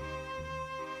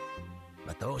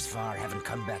 But those 4 haven't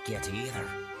come back yet either.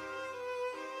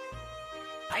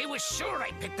 I was sure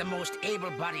I picked the most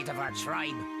able-bodied of our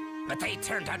tribe, but they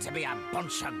turned out to be a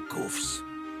bunch of goofs.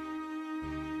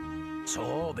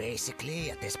 So, basically,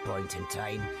 at this point in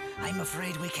time, I'm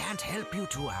afraid we can't help you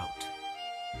two out.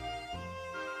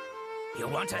 You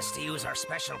want us to use our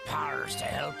special powers to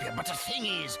help you, but the thing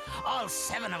is, all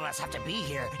 7 of us have to be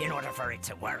here in order for it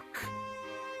to work.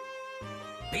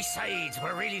 Besides,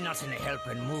 we're really not in a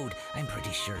helping mood. I'm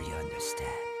pretty sure you understand.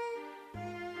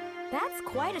 That's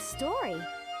quite a story.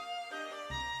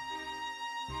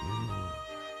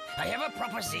 I have a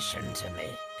proposition to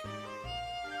make.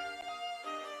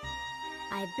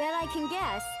 I bet I can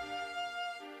guess.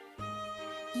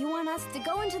 You want us to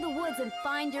go into the woods and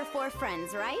find your 4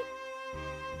 friends, right?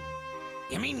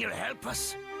 You mean you'll help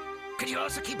us? Could you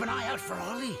also keep an eye out for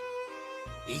Holly?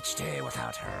 Each day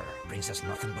without her brings us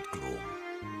nothing but gloom.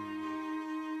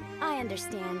 I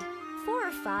understand. 4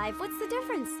 or 5, what's the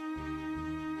difference?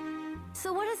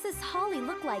 So what does this Holly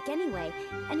look like anyway?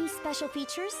 Any special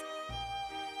features?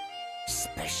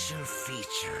 Special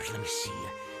features, let me see.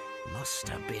 Must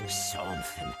have been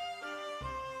something.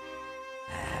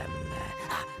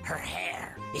 Her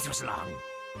hair. It was long,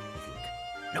 I think.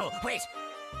 No, wait!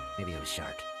 Maybe it was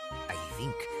short. I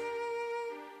think.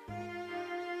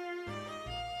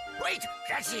 Wait!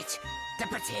 That's it! The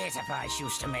potato pies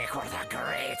used to make were the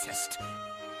greatest.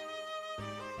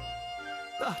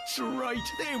 That's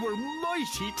right, they were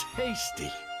mighty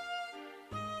tasty.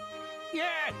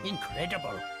 Yeah,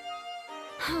 incredible.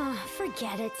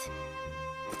 Forget it.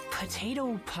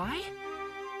 Potato pie?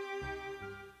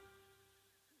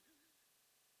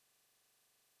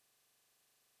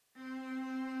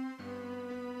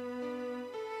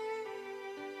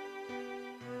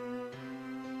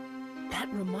 That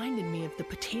reminded me of the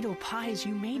potato pies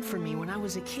you made for me when I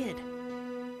was a kid.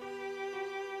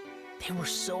 They were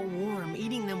so warm,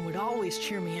 eating them would always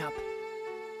cheer me up.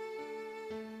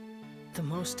 The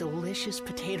most delicious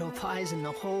potato pies in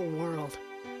the whole world.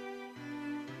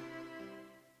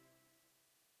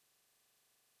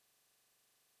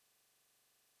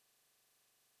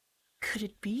 Could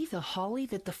it be the Holly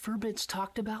that the Furbits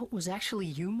talked about was actually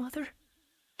you, Mother?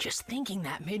 Just thinking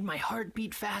that made my heart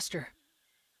beat faster.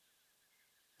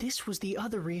 This was the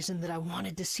other reason that I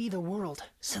wanted to see the world,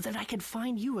 so that I could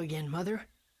find you again, Mother.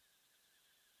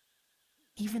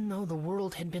 Even though the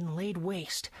world had been laid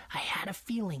waste, I had a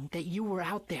feeling that you were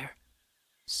out there,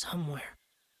 somewhere.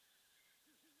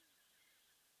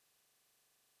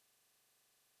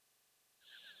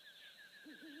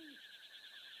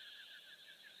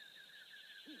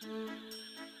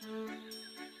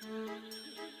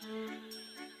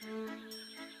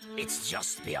 It's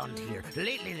just beyond here.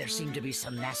 Lately there seem to be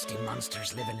some nasty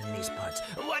monsters living in these parts.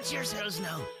 Watch yourselves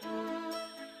now.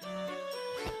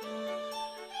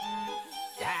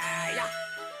 Yeah.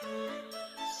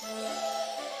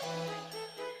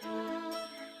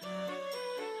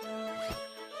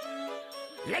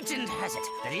 Legend has it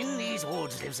that in these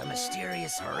woods lives a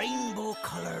mysterious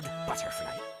rainbow-colored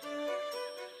butterfly.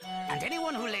 And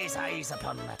anyone who lays eyes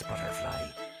upon that butterfly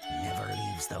never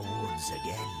leaves the woods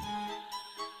again.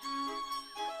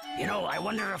 You know, I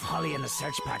wonder if Holly and the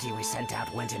search party we sent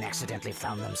out went and accidentally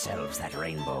found themselves that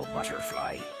rainbow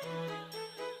butterfly.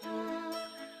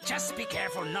 Just be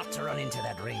careful not to run into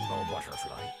that rainbow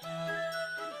butterfly.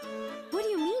 What do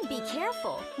you mean, be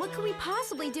careful? What could we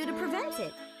possibly do to prevent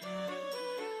it?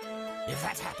 If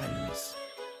that happens...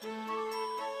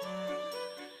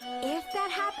 If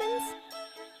that happens?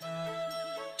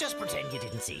 Just pretend you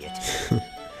didn't see it.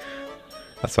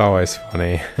 That's always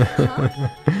funny. Huh?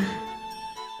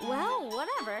 Well,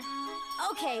 whatever.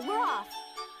 Okay, we're off.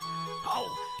 Oh,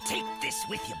 take this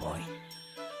with you, boy.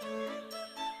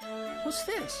 What's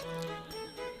this?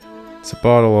 It's a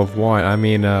bottle of wine. I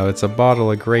mean, it's a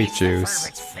bottle of grape It's juice.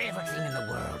 the favorite thing in the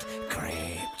world,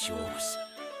 grape juice.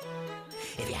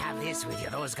 If you have this with you,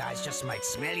 those guys just might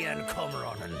smell you and come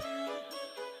running.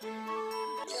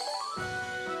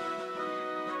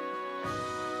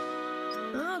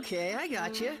 Okay, I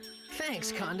got you.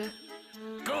 Thanks, Conda.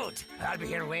 Good. I'll be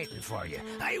here waiting for you.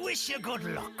 I wish you good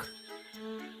luck.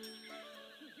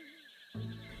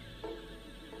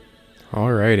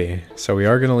 Alrighty, so we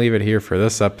are going to leave it here for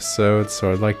this episode,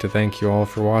 so I'd like to thank you all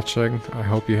for watching. I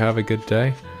hope you have a good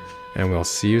day, and we'll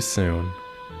see you soon.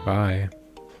 Bye.